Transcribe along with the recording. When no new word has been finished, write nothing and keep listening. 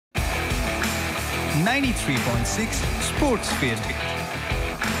93.6 Sports Fit.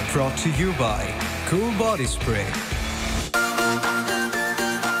 Brought to you by Cool Body Spray.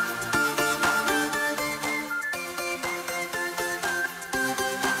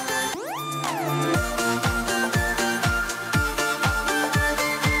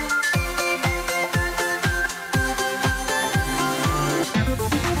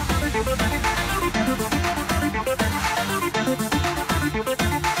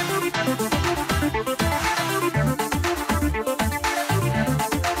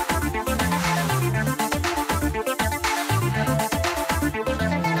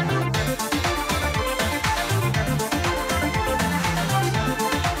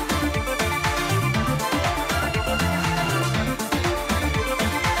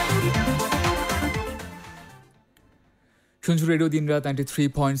 শুনছো radio দিন রাত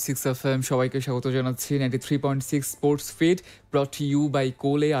 93.6 FM সবাইকে স্বাগত জানাচ্ছি 93.6 sports fit ব্রট to you by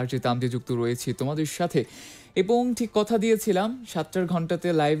কোলে আর যে তামজে যুক্ত রয়েছি তোমাদের সাথে এবং ঠিক কথা দিয়েছিলাম 7টার ঘন্টাতে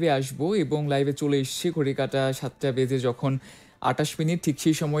লাইভে আসবো এবং লাইভে চলে এসেছি ঘড়ি কাটা 7টা বেজে যখন 28 মিনিট ঠিক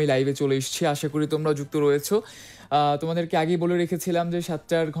সেই সময় লাইভে চলে এসেছি আশা করি তোমরা যুক্ত রয়েছো তোমাদেরকে আগেই বলে রেখেছিলাম যে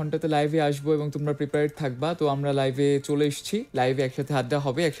 7টার ঘন্টাতে লাইভে আসবো এবং তোমরা প্রিপেয়ার্ড থাকবা তো আমরা লাইভে চলে এসেছি লাইভে একসাথে আড্ডা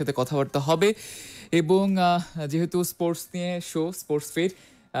হবে একসাথে কথাবার্তা হবে এবং যেহেতু স্পোর্টস নিয়ে show sports fit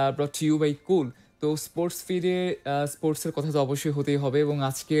ব্রট to you by কুল তো স্পোর্টস ফিডে স্পোর্টসের কথা তো অবশ্যই হতেই হবে এবং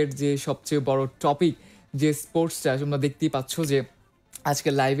আজকের যে সবচেয়ে বড় টপিক যে স্পোর্টসটা তোমরা দেখতেই পাচ্ছ যে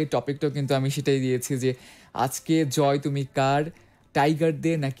আজকের লাইভের টপিকটাও কিন্তু আমি সেটাই দিয়েছি যে আজকে জয় তুমি কার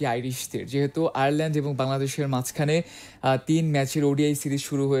টাইগারদের নাকি আইরিশদের যেহেতু আয়ারল্যান্ড এবং বাংলাদেশের মাঝখানে 3 ম্যাচের ওডিআই সিরিজ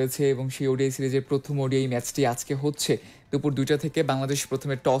শুরু হয়েছে এবং সেই ওডিআই সিরিজের প্রথম ওডিআই ম্যাচটি আজকে হচ্ছে দুপুর 2টা থেকে বাংলাদেশ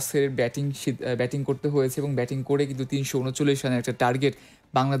প্রথমে টসের ব্যাটিং করতে হয়েছে এবং ব্যাটিং করে কিন্তু 339 রানের একটা টার্গেট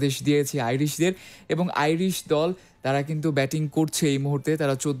বাংলাদেশ দিয়েছে আইরিশদের এবং আইরিশ দল তারা কিন্তু ব্যাটিং করছে এই মুহূর্তে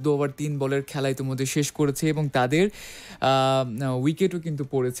তারা 14 ওভার 3 বলের খেলা ইতিমধ্যে শেষ করেছে এবং তাদের উইকেটও কিন্তু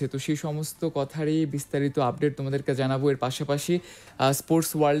পড়েছে তো সেই সমস্ত কথারই বিস্তারিত আপডেট তোমাদেরকে জানাবো এর পাশাপাশি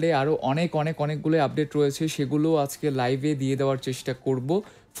স্পোর্টস ওয়ার্ল্ডে আরও অনেকগুলো আপডেট রয়েছে সেগুলো আজকে লাইভে দিয়ে দেওয়ার চেষ্টা করব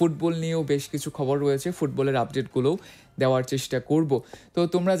ফুটবল নিয়েও বেশ কিছু খবর রয়েছে ফুটবলের আপডেটগুলোও দেওয়ার চেষ্টা করব তো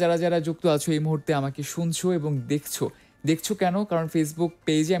তোমরা যারা যুক্ত আছো এই মুহূর্তে আমাকে শুনছো এবং দেখছো কেন কারণ ফেসবুক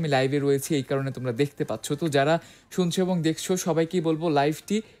পেজে আমি লাইভে রয়েছি এই কারণে তোমরা দেখতে পাচ্ছ তো যারা শুনছো এবং দেখছো সবাইকেই বলবো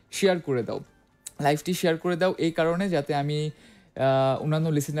লাইভটি শেয়ার করে দাও এই কারণে যাতে আমি অন্যান্য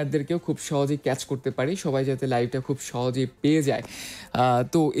লিসেনারদেরকেও খুব সহজেই ক্যাচ করতে পারি সবাই যাতে লাইভটা খুব সহজেই পেয়ে যায়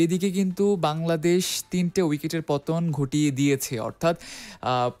তো এদিকে কিন্তু বাংলাদেশ 3টে উইকেটের পতন ঘটিয়ে দিয়েছে অর্থাৎ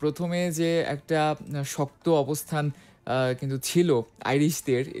প্রথমে যে একটা শক্ত অবস্থান কিন্তু ছিল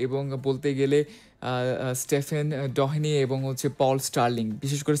আইরিশদের এবং বলতে গেলে স্টেফেন ডহেনি এবং হচ্ছে পল স্টার্লিং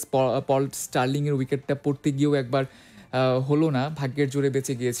বিশেষ করে পল স্টার্লিংয়ের উইকেটটা পড়তে গিয়েও একবার হলো না ভাগ্যের জোরে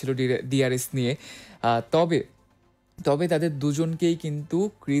বেঁচে গিয়েছিল ডিআরএস নিয়ে তবে তাদের দুজনকেই কিন্তু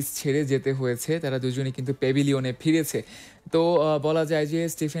ক্রিজ ছেড়ে যেতে হয়েছে তারা দুজনেই কিন্তু প্যাভিলিয়নে ফিরেছে তো বলা যায় যে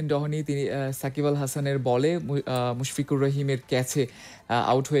স্টিফেন ডহনি তিনি সাকিব আল হাসানের বলে মুশফিকুর রহিমের ক্যাচে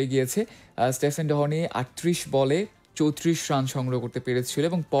আউট হয়ে গিয়েছে স্টিফেন ডহনি 38 বলে 34 রান সংগ্রহ করতে পেরেছিল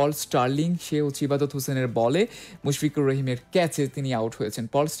এবং পল স্টার্লিং সে হচ্ছে ইবাদত হোসেনের বলে মুশফিকুর রহিমের ক্যাচে তিনি আউট হয়েছেন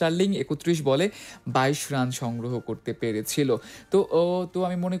পল স্টার্লিং 31 বলে 22 রান সংগ্রহ করতে পেরেছিল তো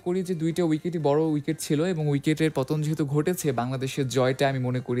আমি মনে করি যে 2টা উইকেটই বড় উইকেট ছিল এবং উইকেটের পতন যেহেতু ঘটেছে বাংলাদেশের জয়টা আমি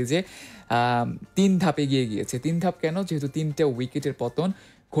মনে করি যে 3 ধাপ এগিয়ে গিয়েছে 3 ধাপ কেন যেহেতু 3টা উইকেটের পতন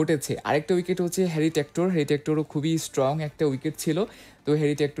ঘটেছে আরেকটা উইকেট হচ্ছে হ্যারি ট্যাক্টরও খুবই স্ট্রং একটা উইকেট ছিল তো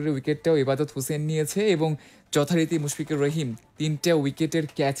হ্যারি ট্যাক্টরের উইকেটটাও ইবাদত হোসেন নিয়েছে এবং যথারীতি মুশফিকুর রহিম 3টা উইকেটের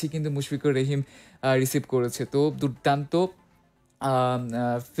ক্যাচই কিন্তু মুশফিকুর রহিম রিসিভ করেছে তো দুর্দান্ত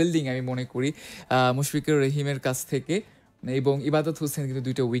ফিল্ডিং আমি মনে করি মুশফিকুর রহিমের কাছ থেকে এবং ইবাদত হোসেন কিন্তু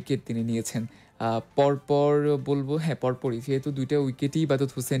 2টা উইকেট তিনি নিয়েছেন পরপর বলবো পরপরই যেহেতু 2টা উইকেটই ইবাদত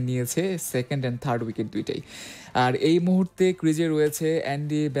হোসেন নিয়েছে সেকেন্ড অ্যান্ড থার্ড উইকেট 2টাই আর এই মুহূর্তে ক্রিজে রয়েছে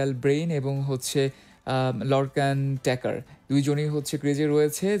অ্যান্ডি বেলব্রেইন এবং হচ্ছে লরকান ট্যাকার দুইজনই হচ্ছে ক্রিজে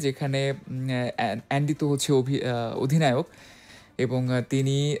রয়েছে যেখানে অ্যান্ডি তো হচ্ছে অধিনায়ক এবং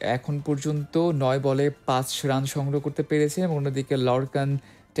তিনি এখন পর্যন্ত 9 বলে 5 রান সংগ্রহ করতে পেরেছে এবং অন্যদিকে লরকান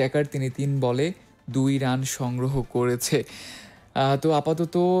ট্যাকার তিনি 3 বলে 2 রান সংগ্রহ করেছে তো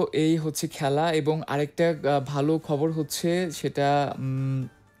আপাতত এই হচ্ছে খেলা এবং আরেকটা ভালো খবর হচ্ছে সেটা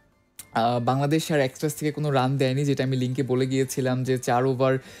বাংলাদেশ আর এক্সট্রাস থেকে কোনো রান দেয়নি যেটা আমি লিঙ্কে বলে গিয়েছিলাম যে 4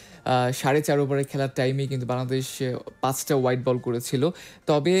 ওভার 4.5 ওভারের খেলার টাইমে কিন্তু বাংলাদেশ 5টা ওয়াইড বল করেছিল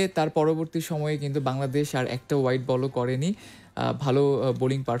তবে তার পরবর্তী সময়ে কিন্তু বাংলাদেশ আর একটা ওয়াইড বলও করেনি ভালো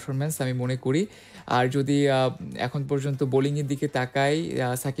বোলিং পারফরমেন্স আমি মনে করি আর যদি এখন পর্যন্ত বোলিংয়ের দিকে তাকাই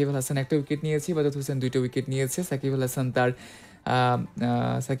সাকিব আল হাসান একটা উইকেট নিয়েছে ইবাদত হোসেন 2টা উইকেট নিয়েছে সাকিব আল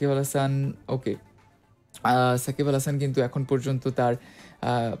হাসান ওকে সাকিব আল হাসান কিন্তু এখন পর্যন্ত তার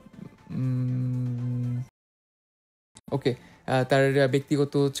আহ, উম, ওকে তার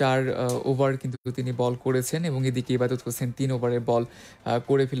ব্যক্তিগত ৪ ওভার কিন্তু তিনি বল করেছেন এবং এদিকে ইবাদত হোসেন ৩ ওভারে বল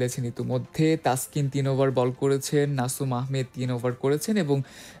করে ফেলেছেন ইতিমধ্যে। তাসকিন ৩ ওভার বল করেছেন, নাসুম আহমেদ ৩ ওভার করেছেন এবং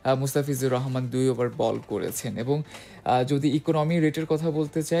মুস্তাফিজুর রহমান ২ ওভার বল করেছেন। এবং যদি ইকোনমি রেটের কথা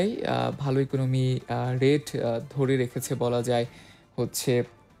বলতে চাই, ভালো ইকোনমি রেট ধরে রেখেছে বলা যায় হচ্ছে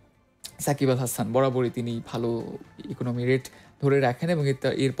সাকিব আল হাসান। বরাবরই তিনি ভালো ইকোনমি রেট ধরে রাখেন এবং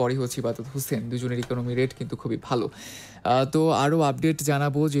এরপরই হচ্ছে ইবাদত হোসেন। দুজনের ইকোনমি রেট কিন্তু খুবই ভালো। তো আরও আপডেট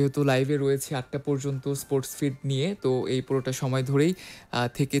জানাবো, যেহেতু লাইভে রয়েছে ৮টা পর্যন্ত স্পোর্টস ফিড নিয়ে, তো এই পুরোটা সময় ধরেই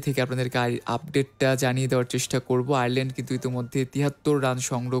থেকে আপনাদেরকে আপডেটটা জানিয়ে দেওয়ার চেষ্টা করব। আয়ারল্যান্ড কিন্তু ইতিমধ্যে ৭৩ রান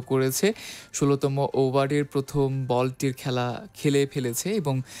সংগ্রহ করেছে, ১৬তম ওভারের প্রথম বলটির খেলে ফেলেছে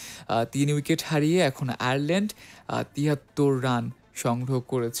এবং ৩ উইকেট হারিয়ে এখন আয়ারল্যান্ড ৭৩ রান সংগ্রহ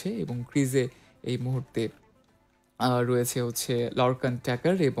করেছে এবং ক্রিজে এই মুহূর্তে রয়েছে হচ্ছে লরকান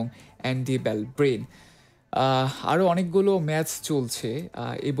ট্যাকার এবং অ্যান্ডি ব্রেন। আরও অনেকগুলো ম্যাচ চলছে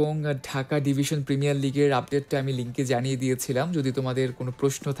এবং ঢাকা ডিভিশন প্রিমিয়ার লিগের আপডেটটা আমি লিঙ্কে জানিয়ে দিয়েছিলাম। যদি তোমাদের কোনো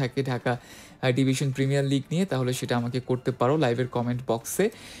প্রশ্ন থাকে ঢাকা ডিভিশন প্রিমিয়ার লিগ নিয়ে, তাহলে সেটা আমাকে করতে পারো লাইভের কমেন্ট বক্সে।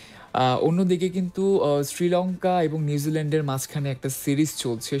 অন্যদিকে কিন্তু শ্রীলঙ্কা এবং নিউজিল্যান্ডের মাঝখানে একটা সিরিজ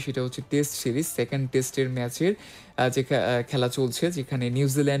চলছে, সেটা হচ্ছে টেস্ট সিরিজ। সেকেন্ড টেস্টের ম্যাচের যে খেলা চলছে, যেখানে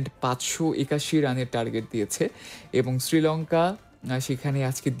নিউজিল্যান্ড ৫৮১ রানের টার্গেট দিয়েছে এবং শ্রীলঙ্কা সেখানে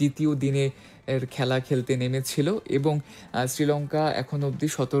আজকে দ্বিতীয় দিনে এর খেলা খেলতে নেমেছিল এবং শ্রীলঙ্কা এখন অবধি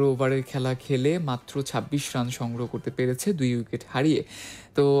 ১৭ ওভারের খেলা খেলে মাত্র ২৬ রান সংগ্রহ করতে পেরেছে ২ উইকেট হারিয়ে।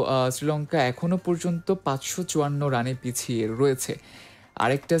 তো শ্রীলঙ্কা এখনও পর্যন্ত ৫৫৪ রানে পিছিয়ে রয়েছে।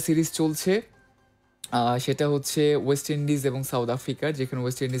 আরেকটা সিরিজ চলছে, সেটা হচ্ছে ওয়েস্ট ইন্ডিজ এবং সাউথ আফ্রিকার, যেখানে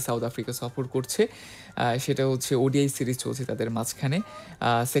ওয়েস্ট ইন্ডিজ সাউথ আফ্রিকা সফর করছে। সেটা হচ্ছে ওডিআই সিরিজ চলছে তাদের মাঝখানে।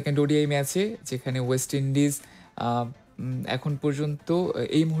 সেকেন্ড ওডিআই ম্যাচে যেখানে ওয়েস্ট ইন্ডিজ এখন পর্যন্ত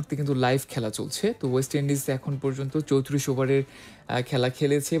এই মুহূর্তে কিন্তু লাইভ খেলা চলছে। তো ওয়েস্ট ইন্ডিজ এখন পর্যন্ত ৩৪ ওভারের খেলা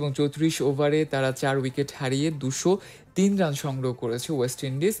খেলেছে এবং ৩৪ ওভারে তারা ৪ উইকেট হারিয়ে ২০৩ রান সংগ্রহ করেছে ওয়েস্ট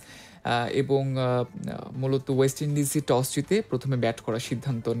ইন্ডিজ। এবং মূলত ওয়েস্ট ইন্ডিজই টস জিতে প্রথমে ব্যাট করার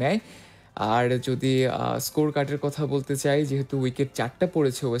সিদ্ধান্ত নেয়। আর যদি স্কোর কার্ডের কথা বলতে চাই, যেহেতু উইকেট ৪টা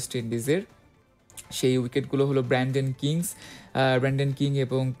পড়েছে ওয়েস্ট ইন্ডিজের, সেই উইকেটগুলো হলো ব্র্যান্ডন কিং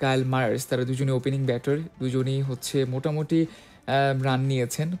এবং কাইল মায়ার্স। তারা দুজনেই ওপেনিং ব্যাটার, দুজনেই হচ্ছে মোটামুটি রান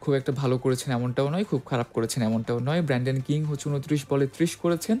নিয়েছেন। খুব একটা ভালো করেছেন এমনটাও নয়, খুব খারাপ করেছেন এমনটাও নয়। ব্র্যান্ডন কিং হচ্ছে ২৯ বলে ৩০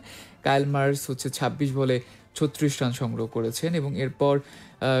 করেছেন, কাইল মায়ার্স হচ্ছে ২৬ বলে ৩৬ রান সংগ্রহ করেছেন এবং এরপর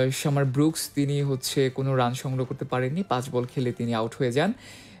শামার ব্রুকস, তিনি হচ্ছে কোনো রান সংগ্রহ করতে পারেননি, ৫ বল খেলে তিনি আউট হয়ে যান।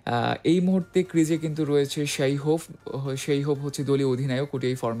 এই মুহূর্তে ক্রিজে কিন্তু রয়েছে সেই হোপ হচ্ছে দলীয় অধিনায়ক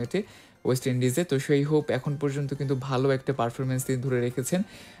ওডিআই ফরম্যাটে ওয়েস্ট ইন্ডিজে। তো সেই হোপ এখন পর্যন্ত কিন্তু ভালো একটা পারফরমেন্স তিনি ধরে রেখেছেন।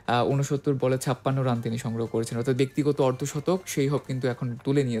 ৬৯ বলে ৫৬ রান তিনি সংগ্রহ করেছেন, অর্থাৎ ব্যক্তিগত অর্ধশতক সেই হোপ কিন্তু এখন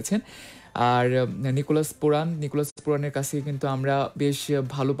তুলে নিয়েছেন। আর নিকোলাস পুরানের কাছে কিন্তু আমরা বেশ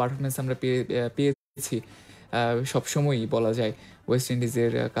ভালো পারফরমেন্স আমরা পেয়েছি সবসময়ই বলা যায় ওয়েস্ট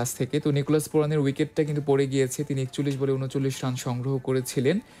ইন্ডিজের কাছ থেকে। তো নিকোলাস পুরানের উইকেটটা কিন্তু পড়ে গিয়েছে, তিনি ৪১ বলে ৩৯ রান সংগ্রহ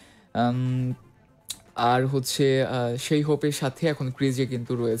করেছিলেন। আর হচ্ছে সেই হোপের সাথে এখন ক্রিজে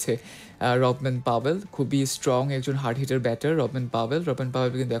কিন্তু রয়েছে রবম্যান পাওয়েল, খুবই স্ট্রং একজন hard hitter batter Rovman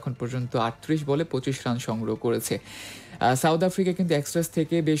Powell কিন্তু এখন পর্যন্ত ৩৮ বলে ২৫ রান সংগ্রহ করেছে। সাউথ আফ্রিকা কিন্তু এক্সট্রাস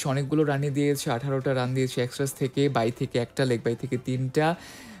থেকে বেশ অনেকগুলো রানই দিয়েছে, ১৮টা রান দিয়েছে এক্সট্রাস থেকে, বাই থেকে একটা, লেগ বাই থেকে ৩টা,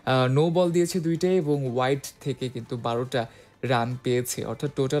 নো বল দিয়েছে ২টাই এবং ওয়াইড থেকে কিন্তু ১২টা রান পেয়েছে,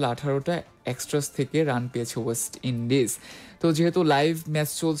 অর্থাৎ টোটাল 18টা এক্সট্রাস থেকে রান পেয়েছে ওয়েস্ট ইন্ডিজ। তো যেহেতু লাইভ ম্যাচ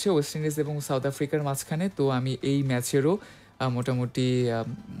চলছে ওয়েস্ট ইন্ডিজ এবং সাউথ আফ্রিকার মাঝখানে, তো আমি এই ম্যাচেরও মোটামুটি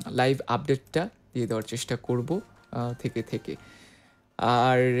লাইভ আপডেটটা দিয়ে দেওয়ার চেষ্টা করব থেকে।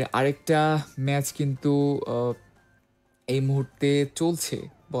 আর আরেকটা ম্যাচ কিন্তু এই মুহূর্তে চলছে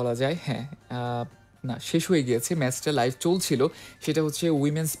বলা যায়, হ্যাঁ না শেষ হয়ে গিয়েছে, ম্যাচটা লাইভ চলছিল। সেটা হচ্ছে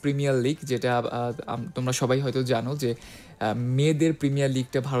উইমেন্স প্রিমিয়ার লিগ, যেটা তোমরা সবাই হয়তো জানো যে মেয়েদের প্রিমিয়ার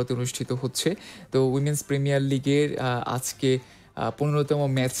লিগটা ভারতে অনুষ্ঠিত হচ্ছে। তো উইমেন্স প্রিমিয়ার লিগের আজকে ১৫তম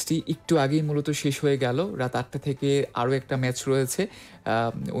ম্যাচটি একটু আগেই মূলত শেষ হয়ে গেল। রাত ৮টা থেকে আরও একটা ম্যাচ রয়েছে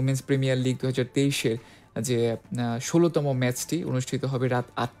উইমেন্স প্রিমিয়ার লিগ ২০২৩-এর, যে ১৬তম ম্যাচটি অনুষ্ঠিত হবে রাত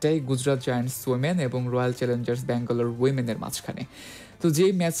 ৮টায় গুজরাট জায়ান্টস উইমেন এবং রয়্যাল চ্যালেঞ্জার্স ব্যাঙ্গালোর উইমেনের মাঝখানে। তো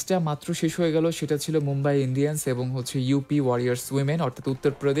যেই ম্যাচটা মাত্র শেষ হয়ে গেল সেটা ছিল মুম্বাই ইন্ডিয়ান্স এবং হচ্ছে ইউপি ওয়ারিয়ার্স উইমেন, অর্থাৎ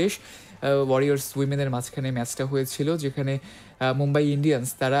উত্তরপ্রদেশ ওয়ারিয়ার্স উইমেনের মাঝখানে ম্যাচটা হয়েছিল, যেখানে মুম্বাই ইন্ডিয়ান্স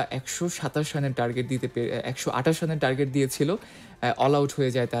তারা ১২৭ রানের টার্গেট ১২৮ রানের টার্গেট দিয়েছিল, অল আউট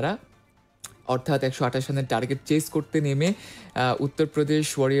হয়ে যায় তারা, অর্থাৎ ১২৮ রানের টার্গেট চেস করতে নেমে উত্তরপ্রদেশ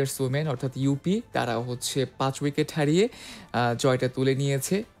ওয়ারিয়ার্স উইমেন অর্থাৎ ইউপি তারা হচ্ছে ৫ উইকেট হারিয়ে জয়টা তুলে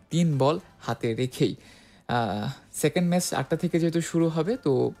নিয়েছে ৩ বল হাতে রেখেই। সেকেন্ড ম্যাচ 8টা থেকে যেহেতু শুরু হবে,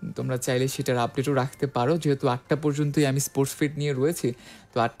 তো তোমরা চাইলে সেটার আপডেটও রাখতে পারো। যেহেতু 8টা পর্যন্তই আমি স্পোর্টস ফিট নিয়ে রয়েছি,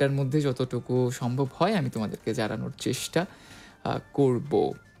 তো 8টার মধ্যে যতটুকু সম্ভব হয় আমি তোমাদেরকে জানানোর চেষ্টা করব।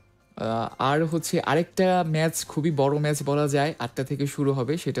 আর হচ্ছে আরেকটা ম্যাচ, খুবই বড় ম্যাচ বলা যায়, 8টা থেকে শুরু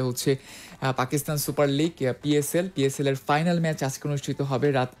হবে। সেটা হচ্ছে পাকিস্তান সুপার লিগ পিএসএল এর ফাইনাল ম্যাচ আজকে অনুষ্ঠিত হবে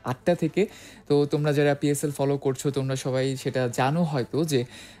রাত 8টা থেকে। তো তোমরা যারা পিএসএল ফলো করছো তোমরা সবাই সেটা জানো হয়তো যে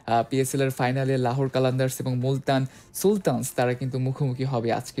পিএসএল এর ফাইনালে লাহোর কালান্দার্স এবং মুলতান সুলতানস তারা কিন্তু মুখোমুখি হবে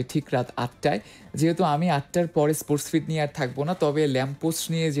আজকে ঠিক রাত 8টায়। যেহেতু আমি 8টার পরে স্পোর্টস ফিট নিয়ে আর থাকবো না, তবে ল্যাম্পপোস্ট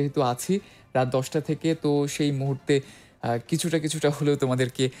নিয়ে যেহেতু আছি রাত 10টা থেকে, তো সেই মুহূর্তে কিছুটা হলেও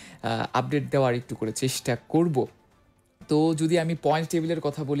তোমাদেরকে আপডেট দেওয়ার একটু করে চেষ্টা করব। তো যদি আমি পয়েন্ট টেবিলের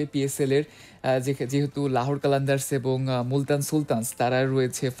কথা বলি পিএসএল এর, যেহেতু লাহোর কালান্দার্স এবং মুলতান সুলতানস তারা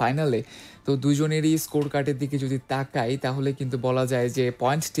রয়েছে ফাইনালে, তো দুজনেরই স্কোর কার্ডের দিকে যদি তাকাই তাহলে কিন্তু বলা যায় যে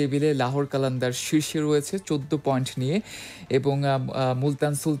পয়েন্ট টেবিলে লাহোর কালান্দার শীর্ষে রয়েছে 14 পয়েন্ট নিয়ে, এবং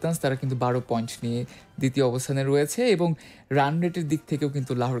মুলতান সুলতানস তারা কিন্তু 12 পয়েন্ট নিয়ে দ্বিতীয় অবস্থানে রয়েছে, এবং রান রেটের দিক থেকেও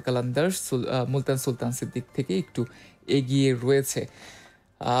কিন্তু লাহোর কালান্দার্স মুলতান সুলতানসের দিক থেকে একটু এগিয়ে রয়েছে।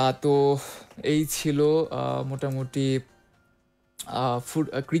 তো এই ছিল মোটামুটি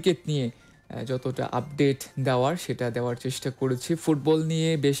ক্রিকেট নিয়ে যতটা আপডেট দেওয়ার সেটা দেওয়ার চেষ্টা করেছি। ফুটবল নিয়ে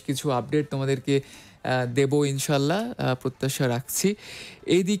বেশ কিছু আপডেট তোমাদেরকে দেবো ইনশাল্লাহ, প্রত্যাশা রাখছি।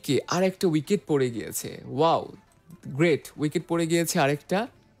 এইদিকে আরেকটা উইকেট পড়ে গিয়েছে, ওয়াও গ্রেট, উইকেট পড়ে গিয়েছে আরেকটা।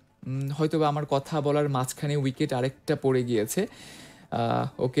 হয়তো বা আমার কথা বলার মাঝখানে উইকেট আরেকটা পড়ে গিয়েছে।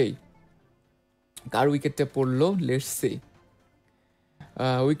 ওকেই, কার উইকেটটা পড়লো লেটস সি।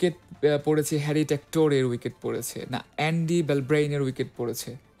 উইকেট পড়েছে হ্যারি টেক্টরের উইকেট পড়েছে, না অ্যান্ডি বেলব্রেইনের উইকেট পড়েছে।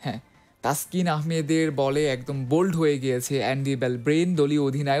 হ্যাঁ, তাসকিন আহমেদের বলে একদম বোল্ড হয়ে গিয়েছে অ্যান্ডি বেলব্রেইন, দলীয়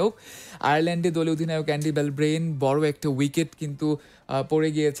অধিনায়ক। আয়ারল্যান্ডের দলীয় অধিনায়ক অ্যান্ডি বেলব্রেইন বড় একটা উইকেট কিন্তু পড়ে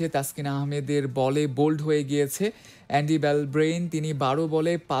গিয়েছে, তাসকিন আহমেদের বলে বোল্ড হয়ে গিয়েছে অ্যান্ডি বেলব্রেইন। তিনি 12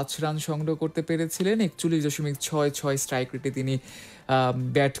 বলে 5 রান সংগ্রহ করতে পেরেছিলেন, 41.66 স্ট্রাইক রেটে তিনি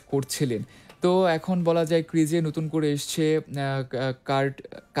ব্যাট করছিলেন। তো এখন বলা যায় ক্রিজে নতুন করে এসছে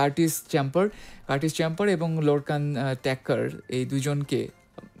কার্টিস চ্যাম্পার এবং লোরকান ট্যাকার, এই দুজনকে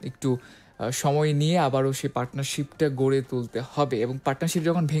একটু সময় নিয়ে আবারও সেই পার্টনারশিপটা গড়ে তুলতে হবে, এবং পার্টনারশিপ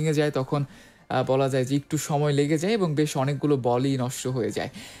যখন ভেঙে যায় তখন বলা যায় যে একটু সময় লেগে যায় এবং বেশ অনেকগুলো বলই নষ্ট হয়ে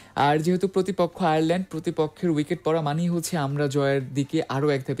যায়। আর যেহেতু প্রতিপক্ষ আয়ারল্যান্ড, প্রতিপক্ষের উইকেট পড়া মানেই হচ্ছে আমরা জয়ের দিকে আরও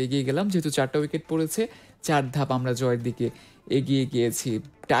এক ধাপ এগিয়ে গেলাম। যেহেতু 4টা উইকেট পড়েছে, 4 ধাপ আমরা জয়ের দিকে এগিয়ে গিয়েছি।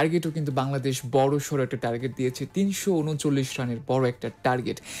 টার্গেটও কিন্তু বাংলাদেশ বড় সড়ো একটা টার্গেট দিয়েছে, 339 রানের বড় একটা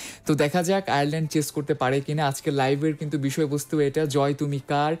টার্গেট। তো দেখা যাক আয়ারল্যান্ড চেস করতে পারে কিনা। আজকের লাইভের কিন্তু বিষয়বস্তু এটা, জয় তুমি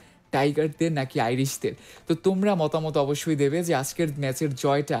কার, টাইগারদের নাকি আইরিশদের। তো তোমরা মতামত অবশ্যই দেবে যে আজকের ম্যাচের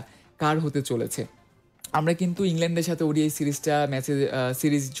জয়টা কার হতে চলেছে। আমরা কিন্তু ইংল্যান্ডের সাথে ওডিআই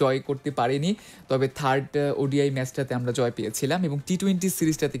সিরিজ জয় করতে পারিনি, তবে থার্ড ওডিআই ম্যাচটাতে আমরা জয় পেয়েছিলাম, এবং টি20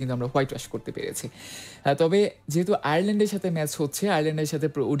 সিরিজটাতে কিন্তু আমরা হোয়াইট ওয়াশ করতে পেরেছি। তবে যেহেতু আয়ারল্যান্ডের সাথে ম্যাচ হচ্ছে, আয়ারল্যান্ডের সাথে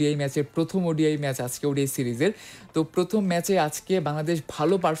ওডিআই ম্যাচের প্রথম ওডিআই ম্যাচ আজকে ওডিআই সিরিজের, তো প্রথম ম্যাচে আজকে বাংলাদেশ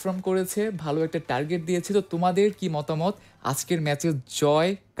ভালো পারফর্ম করেছে, ভালো একটা টার্গেট দিয়েছে। তো তোমাদের কি মতামত, আজকের ম্যাচের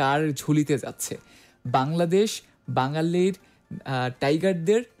জয় কার ঝুলিতে যাচ্ছে? বাংলাদেশ, বাঙালির,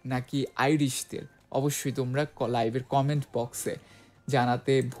 টাইগারদের নাকি আইরিশদের? অবশ্যই তোমরা লাইভের কমেন্ট বক্সে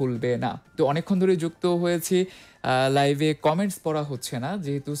জানাতে ভুলবে না। তো অনেকক্ষণ ধরে যুক্ত হয়েছি, লাইভে কমেন্টস পড়া হচ্ছে না,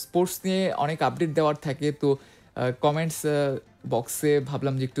 যেহেতু স্পোর্টস নিয়ে অনেক আপডেট দেওয়ার থাকে, তো কমেন্টস বক্সে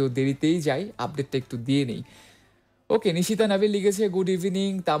ভাবলাম যে একটু দেরিতেই যাই, আপডেটটা একটু দিয়ে নেই। ওকে, নিশিতা নাবির লিখেছে গুড ইভিনিং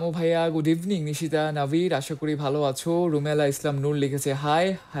তামু ভাইয়া। গুড ইভিনিং নিশিতা নাবির, আশা করি ভালো আছো। রুমেলা ইসলাম নূর লিখেছে হাই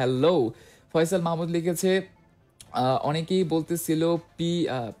হ্যালো। ফয়সাল মাহমুদ লিখেছে অনেকেই বলতেছিল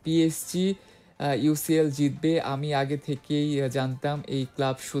পিএসজি ইউসিএল জিতবে, আমি আগে থেকেই জানতাম এই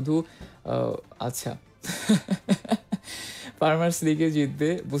ক্লাব শুধু আচ্ছা ফার্মার্স লিগে জিতবে,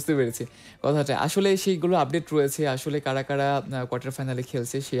 বুঝতে পেরেছি কথাটা। আসলে সেইগুলো আপডেট রয়েছে, আসলে কারা কারা কোয়ার্টার ফাইনালে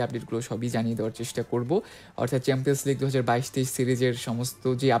খেলছে সেই আপডেটগুলো সবই জানিয়ে দেওয়ার চেষ্টা করব। অর্থাৎ চ্যাম্পিয়ন্স লিগ 2022-23 সিরিজের সমস্ত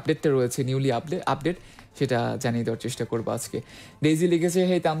যে আপডেটটা রয়েছে, নিউলি আপডেট, সেটা জানিয়ে দেওয়ার চেষ্টা করবো আজকে। ডেইজি লিখেছে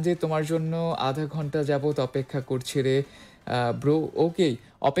হে তামজিদ, তোমার জন্য আধা ঘন্টা যাবত অপেক্ষা করছি রে ব্রো। ওকেই,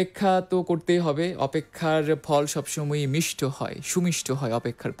 অপেক্ষা তো করতেই হবে, অপেক্ষার ফল সবসময়ই সুমিষ্ট হয়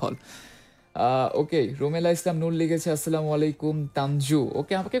অপেক্ষার ফল। ওকে, রোমেলা ইসলাম নূর লিখেছে আসসালামু আলাইকুম তানজু।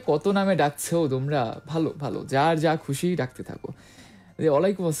 ওকে, আমাকে কত নামে ডাকছো তোমরা, ভালো, যার যা খুশি ডাকতে থাকো।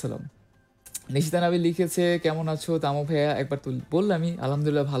 ওয়ালাইকুম আসসালাম। নিশিতা নাবি লিখেছে কেমন আছো তামু ভাইয়া, একবার তো বললামই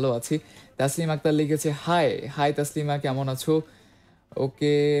আলহামদুলিল্লাহ ভালো আছি। তাসলিম আক্তার লিখেছে হাই তাসলিমা, কেমন আছো?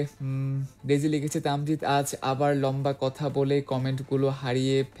 ওকে, ডেজি লিখেছে তামজিদ আজ আবার লম্বা কথা বলে কমেন্টগুলো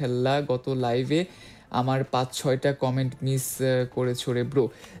হারিয়ে ফেললা গত লাইভে, আমার 5-6টা কমেন্ট মিস করেছো রে ব্রো।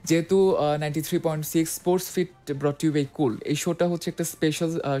 যেহেতু 93.6 sports fit brought you by কুল, এই শোটা হচ্ছে একটা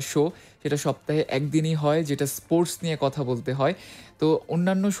স্পেশাল শো, যেটা সপ্তাহে একদিনই হয়, যেটা স্পোর্টস নিয়ে কথা বলতে হয়। তো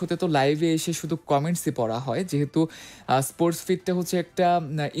অন্যান্য শোতে তো লাইভে এসে শুধু কমেন্টসই পড়া হয়, যেহেতু স্পোর্টস ফিটটা হচ্ছে একটা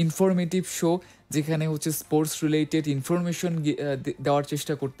ইনফরমেটিভ শো, যেখানে হচ্ছে স্পোর্টস রিলেটেড ইনফরমেশন দেওয়ার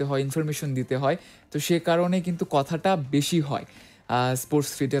চেষ্টা করতে হয়, ইনফরমেশন দিতে হয়। তো সে কারণে কিন্তু কথাটা বেশি হয়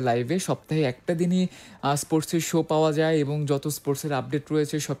স্পোর্টস ফিডের লাইভে। সপ্তাহে একটা দিনই স্পোর্টসের শো পাওয়া যায় এবং যত স্পোর্টসের আপডেট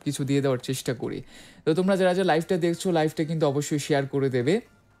রয়েছে সব কিছু দিয়ে দেওয়ার চেষ্টা করি। তো তোমরা যারা যারা লাইভটা দেখছো, লাইভটা কিন্তু অবশ্যই শেয়ার করে দেবে।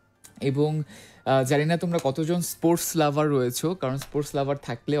 এবং জানি না তোমরা কতজন স্পোর্টস লাভার রয়েছো, কারণ স্পোর্টস লাভার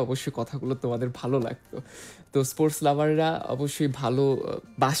থাকলে অবশ্যই কথাগুলো তোমাদের ভালো লাগতো। তো স্পোর্টস লাভাররা অবশ্যই ভালো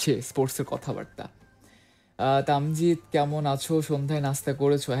বাসে স্পোর্টসের কথাবার্তা। তামজিদ কেমন আছো? সন্ধ্যায় নাস্তা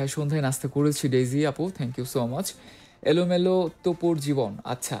করেছো? হ্যাঁ, সন্ধ্যায় নাস্তা করেছি ডেইজি আপু, থ্যাংক ইউ সো মাচ। এলোমেলো তোপুর জীবন,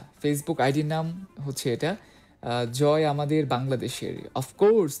 আচ্ছা ফেসবুক আইডির নাম হচ্ছে এটা। জয় আমাদের বাংলাদেশের,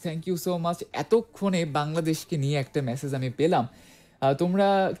 of course thank you so much. এতক্ষণে বাংলাদেশকে নিয়ে একটা মেসেজ আমি পেলাম। তোমরা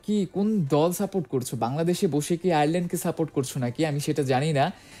কি কোন দল সাপোর্ট করছো? বাংলাদেশে বসে কি আয়ারল্যান্ডকে সাপোর্ট করছো নাকি আমি সেটা জানি না।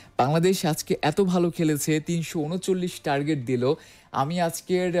 বাংলাদেশ আজকে এত ভালো খেলেছে, 339 টার্গেট দিল। আমি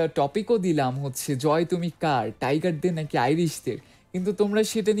আজকের টপিকও দিলাম হচ্ছে জয় তুমি কার, টাইগারদের নাকি আইরিশদের, কিন্তু তোমরা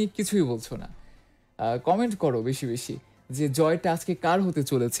সেটা নিয়ে কিছুই বলছো না। কমেন্ট করো বেশি বেশি যে জয়টা আজকে কার হতে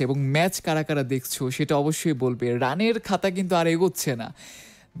চলেছে, এবং ম্যাচ কারা কারা দেখছো সেটা অবশ্যই বলবে। রানের খাতা কিন্তু আর এগোচ্ছে না।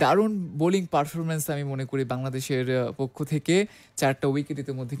 দারুণ বোলিং পারফরমেন্স আমি মনে করি বাংলাদেশের পক্ষ থেকে। 4টা উইকেট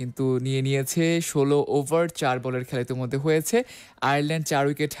ইতিমধ্যে কিন্তু নিয়েছে। 16 ওভার 4 বলের খেলা ইতিমধ্যে হয়েছে। আয়ারল্যান্ড 4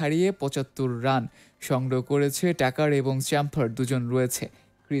 উইকেট হারিয়ে 75 রান সংগ্রহ করেছে। ট্যাকার এবং চ্যাম্পার দুজন রয়েছে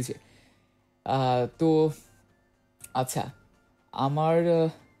ক্রিজে। তো আচ্ছা, আমার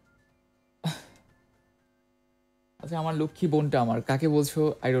আমার লক্ষ্মী বোনটা আমার, কাকে বলছো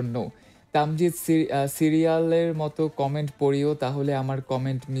আই ডোন্ট নো। তামজিদ সিরিয়ালের মতো কমেন্ট পড়িও, তাহলে আমার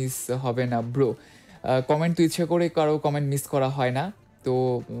কমেন্ট মিস হবে না ব্রো। কমেন্ট তো ইচ্ছে করে কারো কমেন্ট মিস করা হয় না, তো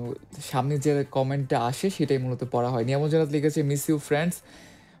সামনে যে কমেন্টটা আসে সেটাই মূলত পড়া হয়। নিয়ামজারাত লিখেছে মিস ইউ ফ্রেন্ডস।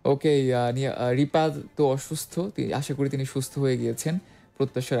 ওকে, রিপা তো অসুস্থ, আশা করি তিনি সুস্থ হয়ে গিয়েছেন,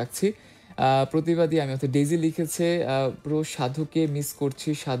 প্রত্যাশা রাখছি। প্রতিবাদী আমি অর্থাৎ ডেজি লিখেছে ব্রো সাধুকে মিস করছি।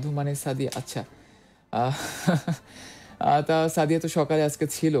 সাধু মানে সাদি, আচ্ছা। আহ, তা সাদিয়া তো সকালে আজকে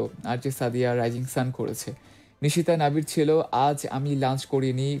ছিল, আর যে সাদিয়া রাইজিং সান করেছে। নিশিতা নাবির ছিল, আজ আমি লাঞ্চ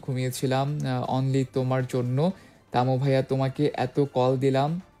করিনি, ঘুমিয়েছিলাম অনলি তোমার জন্য। তামো ভাইয়া তোমাকে এত কল দিলাম,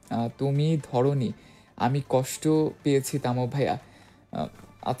 তুমি ধরনি, আমি কষ্ট পেয়েছি তামো ভাইয়া।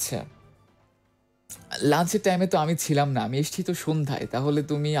 আচ্ছা, লাঞ্চের টাইমে তো আমি ছিলাম না, আমি এসেছি তো সন্ধ্যায়, তাহলে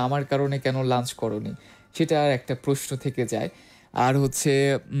তুমি আমার কারণে কেন লাঞ্চ করনি সেটা আর একটা প্রশ্ন থেকে যায়। আর হচ্ছে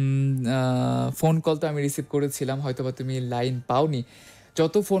ফোন কল তো আমি রিসিভ করেছিলাম, হয়তো বা তুমি লাইন পাওনি।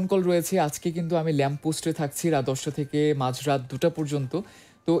 যত ফোন কল রয়েছে আজকে কিন্তু আমি ল্যাম্প পোস্টে থাকছি রাত 10টা থেকে মাঝরাত 2টা পর্যন্ত।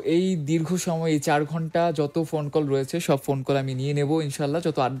 তো এই দীর্ঘ সময়, এই 4 ঘন্টা যত ফোন কল রয়েছে সব ফোন কল আমি নিয়ে নেব ইনশাল্লাহ।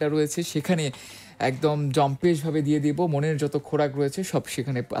 যত আড্ডা রয়েছে সেখানে একদম জম্পেশভাবে দিয়ে দিব, মনের যত খোরাক রয়েছে সব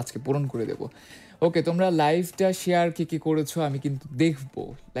সেখানে আজকে পূরণ করে দেব। ওকে, তোমরা লাইভটা শেয়ার কি করেছো আমি কিন্তু দেখবো,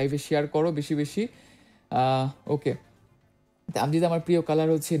 লাইভে শেয়ার করো বেশি বেশি। ওকে, তামজিদ আমার প্রিয় কালার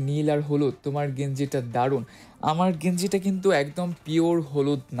হচ্ছে নীল আর হলুদ, তোমার গেঞ্জিটা দারুণ। আমার গেঞ্জিটা কিন্তু একদম পিওর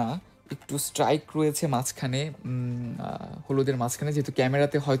হলুদ না, একটু স্ট্রাইক রয়েছে মাঝখানে, হলুদের মাঝখানে, যেহেতু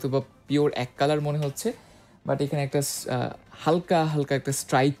ক্যামেরাতে হয়তো বা পিওর এক কালার মনে হচ্ছে, বাট এখানে একটা হালকা হালকা একটা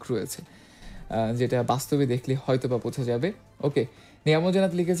স্ট্রাইক রয়েছে, যেটা বাস্তবে দেখলে হয়তো বা বোঝা যাবে। ওকে,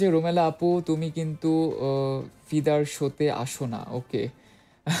 নিয়ামজানাত লিখেছে রোমেলা আপু তুমি কিন্তু ফিদার শোতে আসো না। ওকে,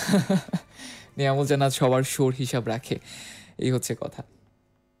 নিয়ামজানাত সবার শোর হিসাব রাখে, এই হচ্ছে কথা।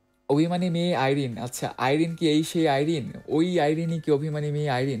 অভিমানী মেয়ে আইরিন, আচ্ছা আইরিন কি এই সেই আইরিন? ওই আইরিনই কি অভিমানী মেয়ে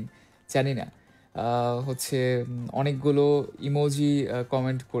আইরিন? জানি না। হচ্ছে অনেকগুলো ইমোজি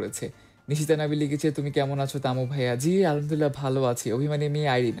কমেন্ট করেছে। নিশিতা নাবি লিখেছে তুমি কেমন আছো তামু ভাইয়া? জি আলহামদুলিল্লাহ ভালো আছি। অভিমানী মেয়ে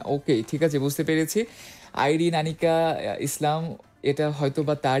আইরিন, ওকে ঠিক আছে, বুঝতে পেরেছি। আইরিন আনিকা ইসলাম, এটা হয়তো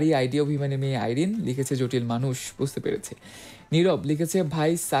বা তারই আইডি। অভিমানী মেয়ে আইরিন লিখেছে জটিল মানুষ, বুঝতে পেরেছে। নীরব লিখেছে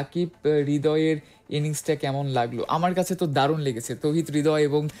ভাই সাকিব হৃদয়ের ইনিংসটা কেমন লাগলো? আমার কাছে তো দারুণ লেগেছে। তৌহিদ হৃদয়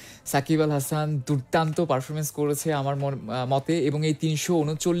এবং সাকিব আল হাসান দুর্দান্ত পারফরমেন্স করেছে আমার মতে, এবং এই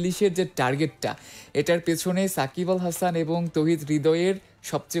 339-এর যে টার্গেটটা, এটার পেছনে সাকিব আল হাসান এবং তৌহিদ হৃদয়ের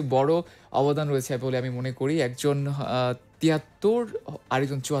সবচেয়ে বড় অবদান রয়েছে বলে আমি মনে করি। একজন 73,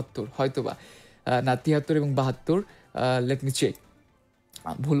 আরেকজন 74, হয়তোবা না 73 এবং 72, লেট মি চেক,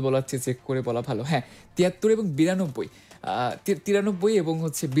 ভুল বলার চেয়ে চেক করে বলা ভালো। হ্যাঁ, 73 এবং 92, 93 এবং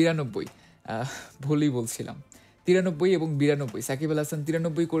হচ্ছে 92, ভুলই বলছিলাম। 93 এবং 92, সাকিব আল হাসান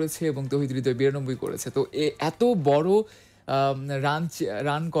 93 করেছে এবং তৌহিদ হৃদয় 92 করেছে। তো এত বড় রান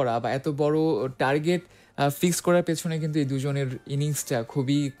রান করা বা এত বড় টার্গেট ফিক্স করার পেছনে কিন্তু এই দুজনের ইনিংসটা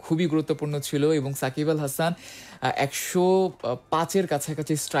খুবই খুবই গুরুত্বপূর্ণ ছিল এবং সাকিব আল হাসান 105-এর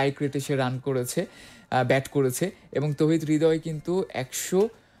কাছাকাছি স্ট্রাইক রেটে সে রান করেছে, ব্যাট করেছে এবং তৌহিদ হৃদয় কিন্তু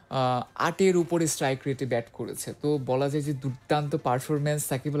 108-এর উপরে স্ট্রাইক রেটে ব্যাট করেছে। তো বলা যায় যে দুর্দান্ত পারফরমেন্স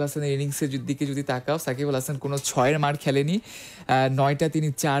সাকিব আল হাসানের ইনিংসের দিকে যদি তাকাও, সাকিব আল হাসান কোনো 6-এর মার খেলেনি, 9টা তিনি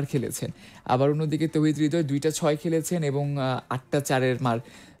 4 খেলেছেন। আবার অন্যদিকে তৌহিদ হৃদয় 2টা 6 খেলেছেন এবং 8টা 4-এর মার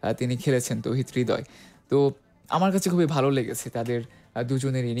তিনি খেলেছেন তৌহিদ হৃদয়। তো আমার কাছে খুবই ভালো লেগেছে তাদের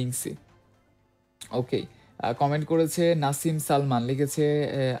দুজনের ইনিংসে। ওকে, কমেন্ট করেছে নাসিম সালমান, লিখেছে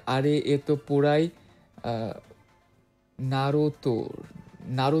আরে এ তো পুরাই নারুতো।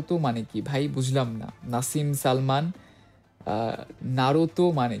 নারুতো মানে কি ভাই, বুঝলাম না। নাসিম সালমান, নারুতো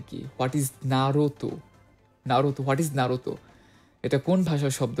মানে কি? What is Naruto? Naruto, what is Naruto? এটা কোন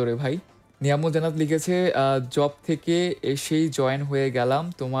ভাষার শব্দ রে ভাই? নিয়ামুল জান্নাত লিখেছে জব থেকে এসেই জয়েন হয়ে গেলাম,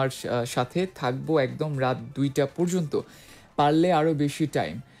 তোমার সাথে থাকবো একদম রাত 2টা পর্যন্ত, পারলে আরও বেশি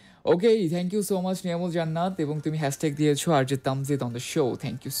time. Okay, thank you so much Niamul জান্নাত, এবং তুমি হ্যাশট্যাগ দিয়েছো আর যে Tamjid on the show,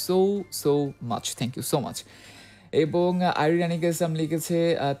 thank you so so much, thank you so much. এবং আইরিন আনিকা ইসলাম লিখেছে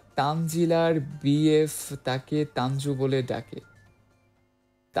তানজিলার বিএফ তাকে তানজু বলে ডাকে।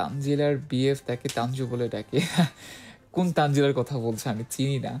 তানজিলার বিএফ তাকে তানজু বলে ডাকে কোন তানজিলার কথা বলছে আমি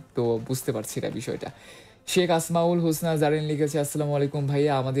চিনি না, তো বুঝতে পারছি না বিষয়টা। শেখ আসমাউল হোসনা জারিন লিখেছে আসসালামু আলাইকুম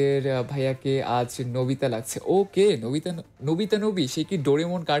ভাইয়া, আমাদের ভাইয়াকে আজ নবিতা লাগছে। ওকে, নবিতা, নবিতা নবী, সে কি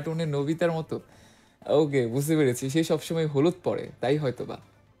ডোরেমন কার্টুনের নবিতার মতো? ওকে, বুঝতে পেরেছি, সে সবসময় হলুদ পরে তাই হয়তো বা।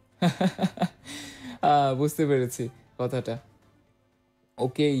 বুঝতে পেরেছি কথাটা।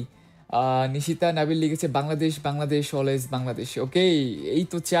 ওকেই, নিশিতা নাবিল লিখেছে বাংলাদেশ বাংলাদেশ অলওয়েজ বাংলাদেশ। ওকেই, এই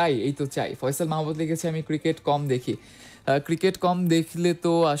তো চাই, এই তো চাই। ফয়সাল মাহমুদ লিখেছে আমি ক্রিকেট কম দেখি। ক্রিকেট কম দেখলে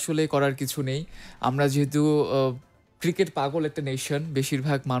তো আসলে করার কিছু নেই। আমরা যেহেতু ক্রিকেট পাগল একটা নেশন,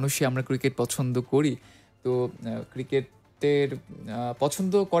 বেশিরভাগ মানুষই আমরা ক্রিকেট পছন্দ করি। তো ক্রিকেটের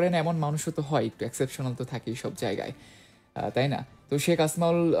পছন্দ করে না এমন মানুষও তো হয়, একটু এক্সেপশনাল তো থাকেই সব জায়গায়, তাই না? তো শেখ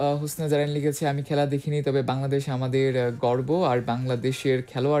আসমাউল হোসনা জারান লিখেছে আমি খেলা দেখিনি, তবে বাংলাদেশ আমাদের গর্ব, আর বাংলাদেশের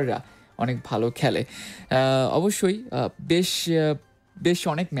খেলোয়াড়রা অনেক ভালো খেলে। অবশ্যই বেশ বেশ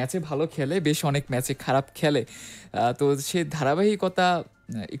অনেক ম্যাচে ভালো খেলে, বেশ অনেক ম্যাচে খারাপ খেলে। তো সে ধারাবাহিকতা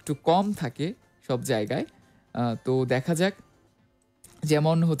একটু কম থাকে সব জায়গায়। তো দেখা যাক,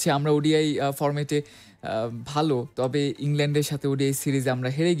 যেমন হচ্ছে আমরা ওডিআই ফরম্যাটে ভালো, তবে ইংল্যান্ডের সাথে ওডিআই সিরিজে আমরা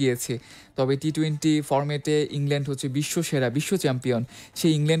হেরে গিয়েছি। তবে টি-20 ফরম্যাটে ইংল্যান্ড হচ্ছে বিশ্বসেরা, বিশ্ব চ্যাম্পিয়ন,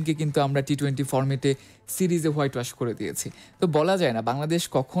 সেই ইংল্যান্ডকে কিন্তু আমরা টি-20 ফরম্যাটে সিরিজে হোয়াইট ওয়াশ করে দিয়েছি। তো বলা যায় না বাংলাদেশ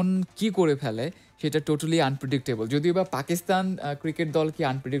কখন কি করে ফেলে, সেটা টোটালি আনপ্রেডিক্টেবল। যদিও বা পাকিস্তান ক্রিকেট দলকে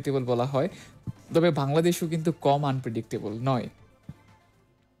আনপ্রেডিক্টেবল বলা হয়, তবে বাংলাদেশও কিন্তু কম আনপ্রেডিক্টেবল নয়।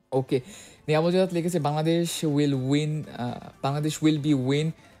 ওকে, নিয়ামজাত লিখেছে Bangladesh will be win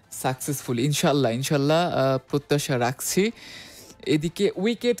successfully, ইনশাল্লাহ ইনশাল্লাহ, প্রত্যাশা রাখছি। এদিকে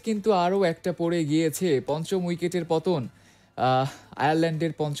উইকেট কিন্তু আরও একটা পড়ে গিয়েছে, পঞ্চম উইকেটের পতন,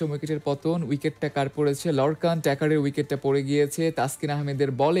 আয়ারল্যান্ডের পঞ্চম উইকেটের পতন। উইকেটটা কার পড়েছে? লরকান ট্যাকারের উইকেটটা পড়ে গিয়েছে তাসকিন আহমেদের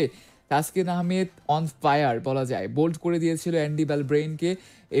বলে। তাসকিন আহমেদ অন ফায়ার বলা যায়, বোল্ড করে দিয়েছিল অ্যান্ডি ব্রেইনকে,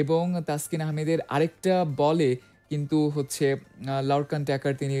 এবং তাসকিন আহমেদের আরেকটা বলে কিন্তু হচ্ছে লরকান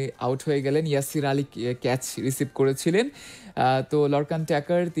ট্যাকার তিনি আউট হয়ে গেলেন। ইয়াসির আলী ক্যাচ রিসিভ করেছিলেন। তো লরকান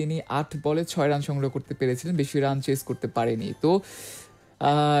ট্যাকার তিনি 8 বলে 6 রান সংগ্রহ করতে পেরেছিলেন, বেশি রান চেস করতে পারেনি। তো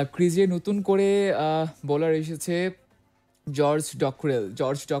ক্রিজে নতুন করে বোলার এসেছে জর্জ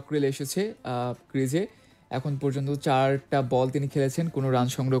ডকরেল এসেছে ক্রিজে। এখন পর্যন্ত 4টা বল তিনি খেলেছেন, কোনো রান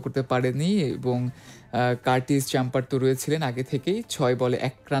সংগ্রহ করতে পারেননি, এবং কার্টিস চ্যাম্পার তো রয়েছিলেন আগে থেকেই, 6 বলে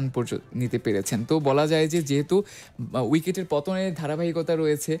 1 রান পর্যন্ত নিতে পেরেছেন। তো বলা যায় যে যেহেতু উইকেটের পতনের ধারাবাহিকতা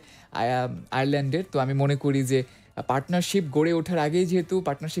রয়েছে আয়ারল্যান্ডের, তো আমি মনে করি যে পার্টনারশিপ গড়ে ওঠার আগেই যেহেতু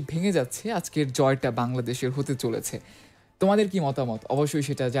পার্টনারশিপ ভেঙে যাচ্ছে, আজকের জয়টা বাংলাদেশের হতে চলেছে। তোমাদের কি মতামত অবশ্যই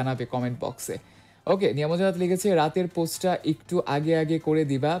সেটা জানাবে কমেন্ট বক্সে। ওকে, নিয়ামজাত লিখেছে রাতের পোস্টটা একটু আগে আগে করে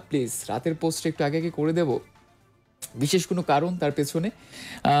দিবা প্লিজ। রাতের পোস্টটা একটু আগে আগে করে দেব, বিশেষ কোনো কারণ তার পেছনে?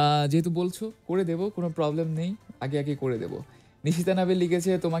 যেহেতু বলছো করে দেব, কোনো প্রবলেম নেই, আগে আগে করে দেব। নিশিতা নাবিল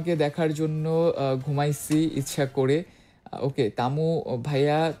লিখেছে তোমাকে দেখার জন্য ঘুমাইছি ইচ্ছা করে। ওকে, তামু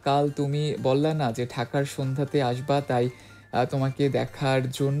ভাইয়া কাল তুমি বললা না যে ঢাকার সন্ধ্যাতে আসবা, তাই তোমাকে দেখার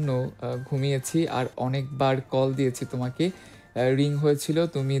জন্য ঘুমিয়েছি, আর অনেকবার কল দিয়েছি তোমাকে, রিং হয়েছিল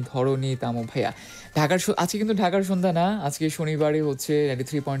তুমি ধরোনি তামু ভাইয়া। আজকে কিন্তু ঢাকার সন্ধ্যা না, আজকে শনিবারে হচ্ছে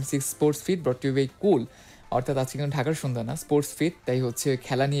 93.6 sports fit ব্রট to you by কুল, অর্থাৎ আজকে কিন্তু ঢাকার সন্ধ্যা না, স্পোর্টস ফিট, তাই হচ্ছে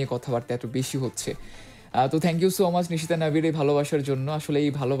খেলা নিয়ে কথাবার্তা এত বেশি হচ্ছে। তো thank you so much Nishita নাবির এই ভালোবাসার জন্য। আসলে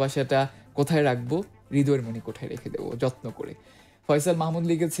এই ভালোবাসাটা কোথায় রাখবো? হৃদয়ের মনি কোঠায় রেখে দেবো যত্ন করে। ফয়সাল মাহমুদ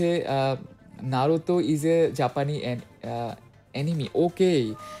লিখেছে নারুতো ইজ এ জাপানি অ্যানিমি। ওকে,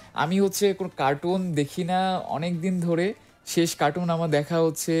 আমি হচ্ছে কোনো কার্টুন দেখি না অনেক দিন ধরে। শেষ কার্টুন আমার দেখা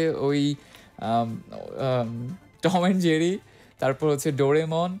হচ্ছে ওই আম, আম, টম অ্যান্ড জেরি, তারপর হচ্ছে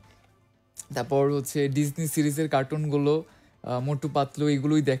ডোরেমন, তারপর হচ্ছে ডিজনি সিরিজের কার্টুনগুলো, মোটু পাতলু,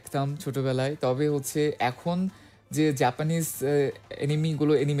 এগুলোই দেখতাম ছোটবেলায়। তবে হচ্ছে এখন যে জাপানিজ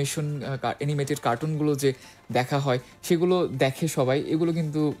অ্যানিমিগুলো, অ্যানিমেটেড কার্টুনগুলো যে দেখা হয় সেগুলো দেখে সবাই, এগুলো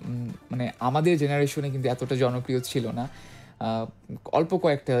কিন্তু মানে আমাদের জেনারেশনে কিন্তু এতটা জনপ্রিয় ছিল না। আহ, অল্প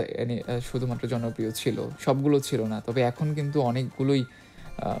কয়েকটা শুধুমাত্র জনপ্রিয় ছিল, সবগুলো ছিল না। তবে এখন কিন্তু অনেকগুলোই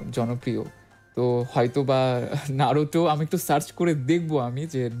জনপ্রিয়। তো হয়তো বা নারুটো আমি একটু সার্চ করে দেখবো, আমি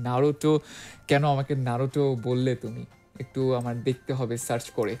যে নারুটো কেন আমাকে নারুটো বললে তুমি, একটু আমার দেখতে হবে সার্চ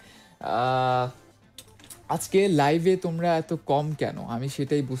করে। আহ, আজকে লাইভে তোমরা এত কম কেন, আমি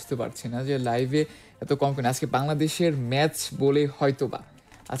সেটাই বুঝতে পারছি না যে লাইভে এত কম কেন। আজকে বাংলাদেশের ম্যাচ বলে হয়তো বা,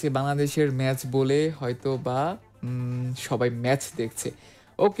 আজকে বাংলাদেশের ম্যাচ বলে হয়তো বা সবাই ম্যাচ দেখছে।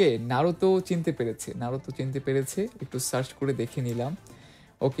 ওকে, নারুতো চিনতে পেরেছে, নারুতো চিনতে পেরেছে, একটু সার্চ করে দেখে নিলাম।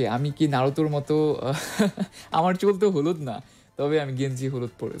 ওকে, আমি কি নারুতোর মতো আমার চুল তো হলুদ না, তবে আমি গেঞ্জি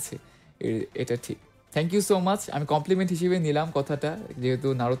হলুদ পরেছি, এটা ঠিক। থ্যাংক ইউ সো মাচ, আমি কমপ্লিমেন্ট হিসেবে নিলাম কথাটা, যেহেতু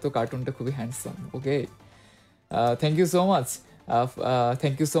নারুতো কার্টুনটা খুবই handsome. Okay, thank you so much,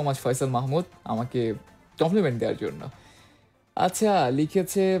 thank you so much Faisal Mahmud আমাকে কমপ্লিমেন্ট দেওয়ার জন্য। আচ্ছা,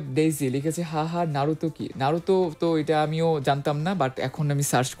 লিখেছে ডেইজি, লিখেছে হা হা নারুতো কি? নারুতো তো এটা আমিও জানতাম না, বাট এখন আমি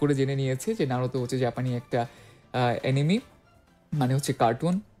সার্চ করে জেনে নিয়েছি যে নারুতো হচ্ছে জাপানি একটা অ্যানিমি, মানে হচ্ছে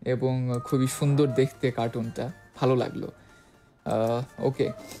কার্টুন, এবং খুবই সুন্দর দেখতে কার্টুনটা, ভালো লাগলো। ওকে,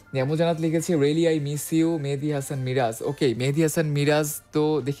 জানাত লিখেছে রিয়েলি আই মিস ইউ মেহেদী হাসান মিরাজ। ওকে, মেহেদী হাসান মিরাজ তো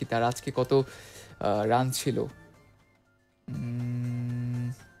দেখি তার আজকে কত রান ছিল।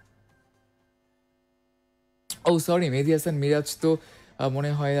 ও সরি, মেহেদী হাসান মিরাজ তো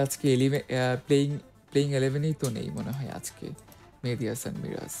মনে হয় আজকে প্লেইং প্লেইং 11-এই তো নেই মনে হয় আজকে মেহেদী Hasan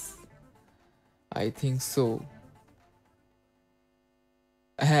Miraj, I think so.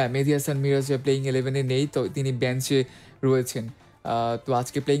 হ্যাঁ, মেহেদী হাসান মিরাজ প্লেইং 11-এ নেই, তো তিনি বেঞ্চে রয়েছেন। তো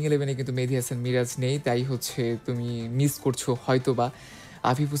আজকে প্লেইং 11-এ কিন্তু মেহেদী হাসান মিরাজ নেই, তাই হচ্ছে তুমি মিস করছো হয়তো বা।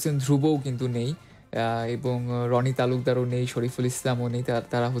 আফিফ হোসেন ধ্রুবও কিন্তু নেই, এবং রনি তালুকদারও নেই, শরীফুল ইসলামও নেই,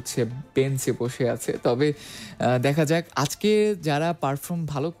 তারা হচ্ছে বেঞ্চে বসে আছে। তবে দেখা যাক, আজকে যারা পারফর্ম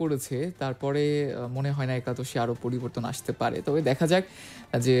ভালো করেছে তারপরে মনে হয় না একাদশে আরও পরিবর্তন আসতে পারে। তবে দেখা যাক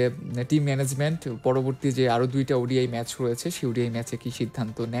যে টিম ম্যানেজমেন্ট পরবর্তী যে আরও 2টা ওডিআই ম্যাচ রয়েছে সেই ওডিআই ম্যাচে কী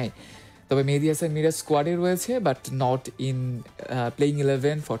সিদ্ধান্ত নেয়। তবে মেহেদী হাসান মিরাজ স্কোয়াডে রয়েছে, but not in playing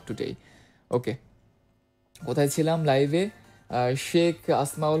 11 for today. ওকে, কোথায় ছিলাম লাইভে? শেখ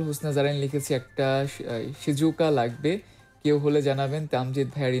আসমাউল হুসনা জারাইন লিখেছে একটা সিজুকা লাগবে, কেউ হলে জানাবেন তামজিদ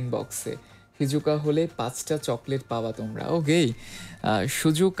ভাইয়ের ইনবক্সে। সিজুকা হলে 5টা চকলেট পাওয়া তোমরা। ওকেই,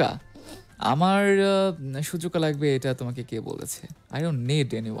 সুজুকা, আমার সুজুকা লাগবে এটা তোমাকে কে বলেছে? I don't need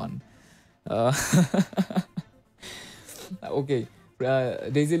anyone. Okay,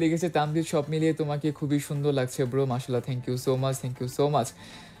 daisy লিখেছে তামজিদ সব মিলিয়ে তোমাকে খুবই সুন্দর লাগছে ব্রো, মাশাআল্লাহ, thank you so much, thank you so much.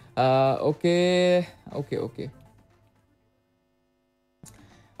 Okay okay okay,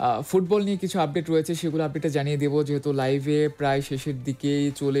 football নিয়ে কিছু আপডেট রয়েছে, সেগুলো আপডেটটা জানিয়ে দেবো, যেহেতু লাইভে প্রায় শেষের দিকেই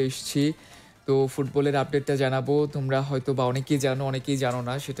চলে এসেছি। তো ফুটবলের আপডেটটা জানাবো। তোমরা হয়তো বা অনেকেই জানো, অনেকেই জানো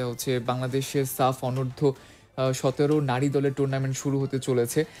না, সেটা হচ্ছে বাংলাদেশের সাফ অনূর্ধ্ব 17 নারী দলের টুর্নামেন্ট শুরু হতে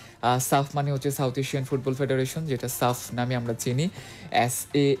চলেছে। সাফ মানে হচ্ছে সাউথ এশিয়ান ফুটবল ফেডারেশন, যেটা সাফ নামে আমরা চিনি,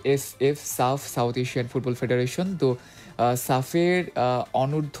 SAFF, সাফ সাউথ এশিয়ান ফুটবল ফেডারেশন। তো সাফের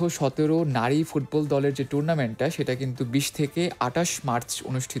অনূর্ধ্ব 17 নারী ফুটবল দলের যে টুর্নামেন্টটা, সেটা কিন্তু 20 থেকে 28 মার্চ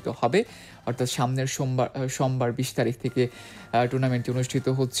অনুষ্ঠিত হবে, অর্থাৎ সামনের সোমবার 20 তারিখ থেকে টুর্নামেন্টটি অনুষ্ঠিত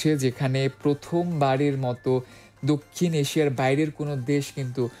হচ্ছে, যেখানে প্রথমবারের মতো দক্ষিণ এশিয়ার বাইরের কোনো দেশ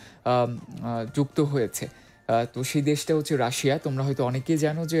কিন্তু যুক্ত হয়েছে। তো সেই দেশটা হচ্ছে রাশিয়া। তোমরা হয়তো অনেকেই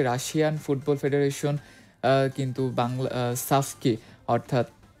জানো যে রাশিয়ান ফুটবল ফেডারেশন কিন্তু সাফকে, অর্থাৎ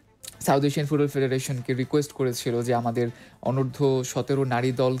সাউথ এশিয়ান ফুটবল ফেডারেশনকে রিকোয়েস্ট করেছিল যে আমাদের অনূর্ধ্ব 17 নারী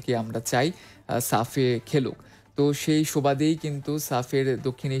দলকে আমরা চাই সাফে খেলুক। তো সেই সুবাদেই কিন্তু সাফের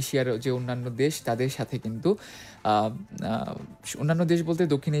দক্ষিণ এশিয়ার যে অন্যান্য দেশ, তাদের সাথে কিন্তু অন্যান্য দেশ বলতে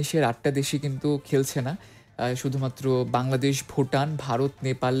দক্ষিণ এশিয়ার 8টা দেশই কিন্তু খেলছে না, শুধুমাত্র বাংলাদেশ, ভুটান, ভারত,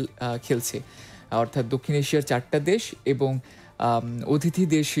 নেপাল খেলছে, অর্থাৎ দক্ষিণ এশিয়ার 4টা দেশ, এবং অতিথি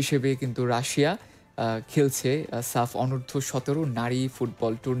দেশ হিসেবে কিন্তু রাশিয়া খেলছে সাফ অনূর্ধ্ব 17 নারী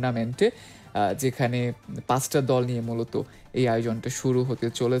ফুটবল টুর্নামেন্টে, যেখানে 5টা দল নিয়ে মূলত এই আয়োজনটা শুরু হতে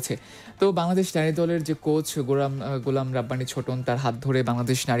চলেছে। তো বাংলাদেশ নারী দলের যে কোচ গোলাম রাব্বানী ছোটন, তার হাত ধরে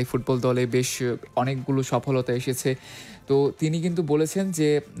বাংলাদেশ নারী ফুটবল দলে বেশ অনেকগুলো সফলতা এসেছে। তো তিনি কিন্তু বলেছেন যে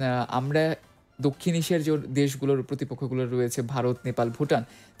আমরা দক্ষিণ এশিয়ার যে দেশগুলোর প্রতিপক্ষগুলো রয়েছে ভারত, নেপাল, ভুটান,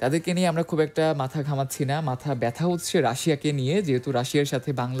 তাদেরকে নিয়ে আমরা খুব একটা মাথা ঘামাচ্ছি না। মাথা ব্যথা হচ্ছে রাশিয়াকে নিয়ে, যেহেতু রাশিয়ার সাথে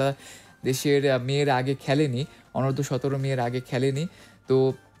বাংলাদেশের মেয়েরা আগে খেলেনি, অনূর্ধ্ব 17 মেয়ের আগে খেলেনি, তো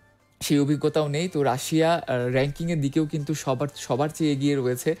সেই অভিজ্ঞতাও নেই। তো রাশিয়া র্যাঙ্কিংয়ের দিকেও কিন্তু সবার চেয়ে এগিয়ে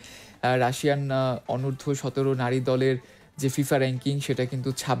রয়েছে। রাশিয়ান অনূর্ধ্ব 17 নারী দলের যে ফিফা র্যাঙ্কিং সেটা কিন্তু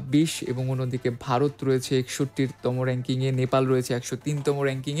 26, এবং অন্যদিকে ভারত রয়েছে 61তম র্যাঙ্কিংয়ে, নেপাল রয়েছে 103তম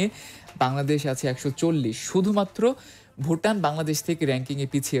র্যাঙ্কিংয়ে, বাংলাদেশ আছে 140। শুধুমাত্র ভুটান বাংলাদেশ থেকে র্যাঙ্কিংয়ে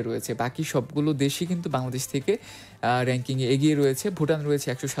পিছিয়ে রয়েছে, বাকি সবগুলো দেশই কিন্তু বাংলাদেশ থেকে র্যাঙ্কিংয়ে এগিয়ে রয়েছে। ভুটান রয়েছে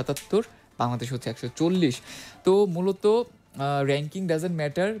 177, বাংলাদেশ হচ্ছে 140। তো মূলত র্যাঙ্কিং ডাজেন্ট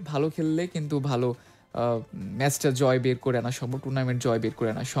ম্যাটার, ভালো খেললে কিন্তু ভালো ম্যাচটা জয় বের করে আনা সম্ভব, টুর্নামেন্ট জয় বের করে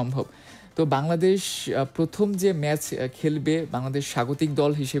আনা সম্ভব। তো বাংলাদেশ প্রথম যে ম্যাচ খেলবে বাংলাদেশ স্বাগতিক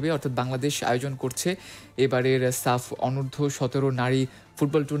দল হিসেবে, অর্থাৎ বাংলাদেশ আয়োজন করছে এবারের সাফ অনূর্ধ্ব 17 নারী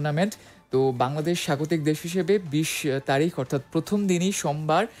ফুটবল টুর্নামেন্ট। তো বাংলাদেশ স্বাগতিক দেশ হিসেবে 20 তারিখ অর্থাৎ প্রথম দিনই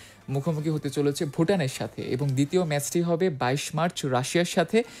সোমবার মুখোমুখি হতে চলেছে ভুটানের সাথে, এবং দ্বিতীয় ম্যাচটি হবে 22 মার্চ রাশিয়ার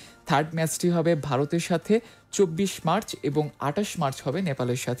সাথে, থার্ড ম্যাচটি হবে ভারতের সাথে 24 মার্চ, এবং 28 মার্চ হবে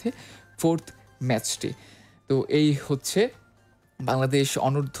নেপালের সাথে ফোর্থ ম্যাচটি। তো এই হচ্ছে বাংলাদেশ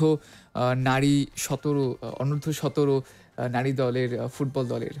অনূর্ধ্ব 17 নারী দলের ফুটবল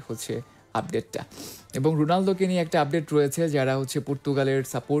দলের হচ্ছে আপডেটটা। এবং রোনালদোকে নিয়ে একটা আপডেট রয়েছে, যারা হচ্ছে পর্তুগালের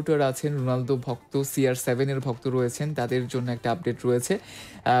সাপোর্টার আছেন, রোনালদো ভক্ত, CR7-এর ভক্ত রয়েছেন, তাদের জন্য একটা আপডেট রয়েছে।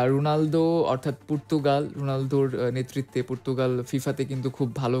 রোনালদো অর্থাৎ রোনালদোর নেতৃত্বে পর্তুগাল ফিফাতে কিন্তু খুব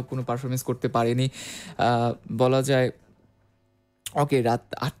ভালো কোনো পারফরমেন্স করতে পারেনি বলা যায়। ওকে, রাত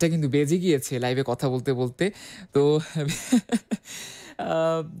 8টা কিন্তু বেজে গিয়েছে লাইভে কথা বলতে বলতে। তো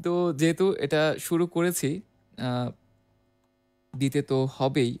তো যেহেতু এটা শুরু করেছি, দিতে তো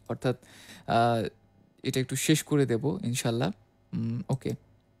হবেই, অর্থাৎ এটা একটু শেষ করে দেব ইনশাল্লাহ। ওকে,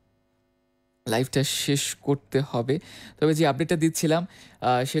 লাইভটা শেষ করতে হবে। তবে যে আপডেটটা দিচ্ছিলাম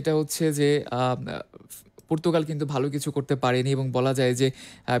সেটা হচ্ছে যে পর্তুগাল কিন্তু ভালো কিছু করতে পারেনি, এবং বলা যায় যে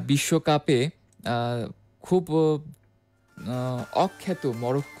বিশ্বকাপে খুব অখ্যাত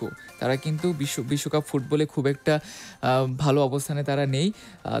মরক্কো, তারা কিন্তু বিশ্বকাপ ফুটবলে খুব একটা ভালো অবস্থানে তারা নেই।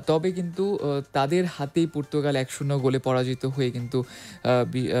 তবে কিন্তু তাদের হাতেই পর্তুগাল 1-0 গোলে পরাজিত হয়ে কিন্তু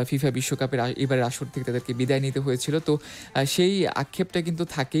ফিফা বিশ্বকাপের এবারের আসর থেকে তাদেরকে বিদায় নিতে হয়েছিল। তো সেই আক্ষেপটা কিন্তু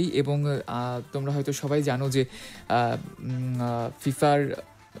থাকেই, এবং তোমরা হয়তো সবাই জানো যে ফিফার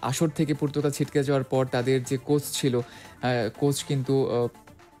আসর থেকে পর্তুগাল ছিটকে যাওয়ার পর তাদের যে কোচ ছিল, কোচ কিন্তু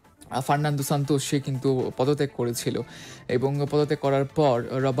ফার্নান্দো সান্তোস, সে কিন্তু পদত্যাগ করেছিল, এবং পদত্যাগ করার পর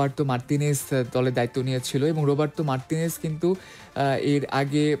রবার্তো মার্তিনেজ দলের দায়িত্ব নিয়েছিল, এবং রবার্তো মার্তিনেজ কিন্তু এর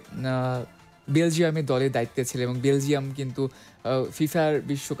আগে বেলজিয়ামের দলের দায়িত্বে ছিল, এবং বেলজিয়াম কিন্তু ফিফার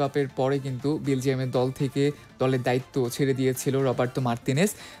বিশ্বকাপের পরে কিন্তু বেলজিয়ামের দল থেকে দলের দায়িত্ব ছেড়ে দিয়েছিল রবার্তো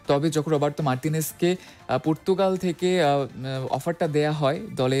মার্তিনেজ। তবে যখন রবার্তো মার্তিনেজকে পর্তুগাল থেকে অফারটা দেয়া হয়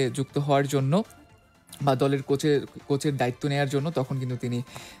দলে যুক্ত হওয়ার জন্য বা দলের কোচের দায়িত্ব নেওয়ার জন্য, তখন কিন্তু তিনি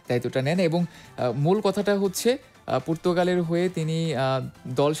দায়িত্বটা নেন। এবং মূল কথাটা হচ্ছে পর্তুগালের হয়ে তিনি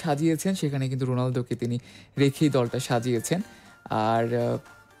দল সাজিয়েছেন, সেখানে কিন্তু রোনালদোকে তিনি রেখেই দলটা সাজিয়েছেন। আর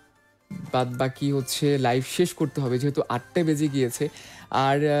বাদ বাকি হচ্ছে লাইভ শেষ করতে হবে, যেহেতু 8টা বেজে গিয়েছে।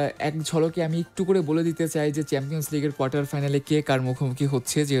 আর এক ঝলকে আমি একটু করে বলে দিতে চাই যে চ্যাম্পিয়ন্স লিগের কোয়ার্টার ফাইনালে কে কার মুখোমুখি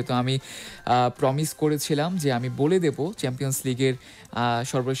হচ্ছে, যেহেতু আমি প্রমিস করেছিলাম যে আমি বলে দেব চ্যাম্পিয়ন্স লিগের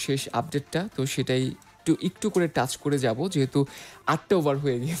সর্বশেষ আপডেটটা, তো সেটাই একটু করে টাচ করে যাব, যেহেতু 8টা ওভার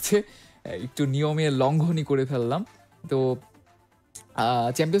হয়ে গিয়েছে, একটু নিয়মের লঙ্ঘনই করে ফেললাম। তো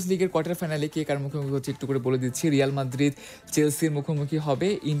চ্যাম্পিয়ন্স লিগের কোয়ার্টার ফাইনালে কে কার মুখোমুখি হচ্ছে একটু করে বলে দিচ্ছি। রিয়াল মাদ্রিদ চেলসির মুখোমুখি হবে,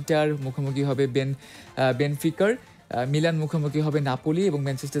 ইন্টার মুখোমুখি হবে বেনফিকার, মিলান মুখোমুখি হবে নাপোলি, এবং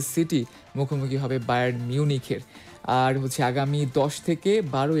ম্যানচেস্টার সিটি মুখোমুখি হবে বায়ার্ন মিউনিখের। আর হচ্ছে আগামী 10 থেকে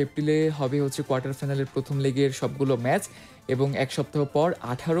 12 এপ্রিলে হবে হচ্ছে কোয়ার্টার ফাইনালের প্রথম লেগের সবগুলো ম্যাচ, এবং এক সপ্তাহ পর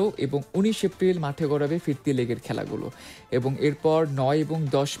 18 এবং 19 এপ্রিল মাঠে গড়াবে ফিরতি লেগের খেলাগুলো, এবং এরপর 9 এবং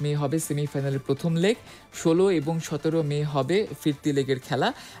 10 মে হবে সেমিফাইনালের প্রথম লেগ, 16 এবং 17 মে হবে ফিরতি লেগের খেলা,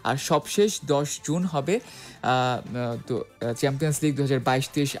 আর সবশেষ 10 জুন হবে চ্যাম্পিয়ন্স লিগ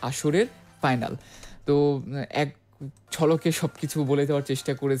 2022-23 আসরের ফাইনাল। তো এক ঝলকে সব কিছু বলে দেওয়ার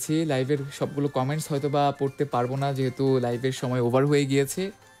চেষ্টা করেছি। লাইভের সবগুলো কমেন্টস হয়তো বা পড়তে পারবো না, যেহেতু লাইভের সময় ওভার হয়ে গিয়েছে,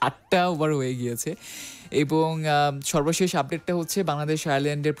 8টা ওভার হয়ে গিয়েছে। এবং সর্বশেষ আপডেটটা হচ্ছে বাংলাদেশ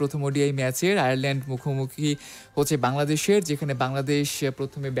আয়ারল্যান্ডের প্রথম ওডিআই ম্যাচের। আয়ারল্যান্ড মুখোমুখি হচ্ছে বাংলাদেশের, যেখানে বাংলাদেশ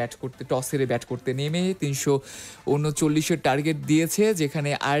প্রথমে টস হেরে ব্যাট করতে নেমে 339-এর টার্গেট দিয়েছে, যেখানে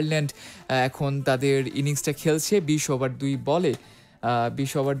আয়ারল্যান্ড এখন তাদের ইনিংসটা খেলছে 20 ওভার 2 বলে।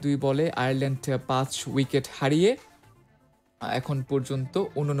 20 ওভার 2 বলে আয়ারল্যান্ড 5 উইকেট হারিয়ে এখন পর্যন্ত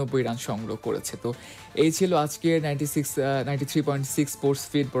 89 রান সংগ্রহ করেছে। তো এই ছিল আজকের 93.6 sports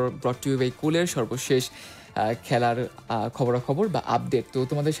feed ব্রট to you by কুলের সর্বশেষ খেলার খবরাখবর বা আপডেট। তো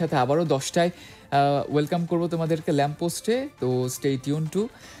তোমাদের সাথে আবারও 10টায় ওয়েলকাম করবো তোমাদেরকে ল্যাম্পপোস্টে। তো স্টে টিউন টু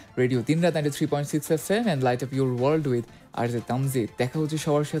রেডিও দিন রাত 93.6 FM and light up your world with R J Tamjid. দেখা হচ্ছে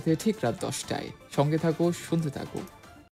সবার সাথে ঠিক রাত 10টায়। সঙ্গে থাকো, শুনতে থাকো।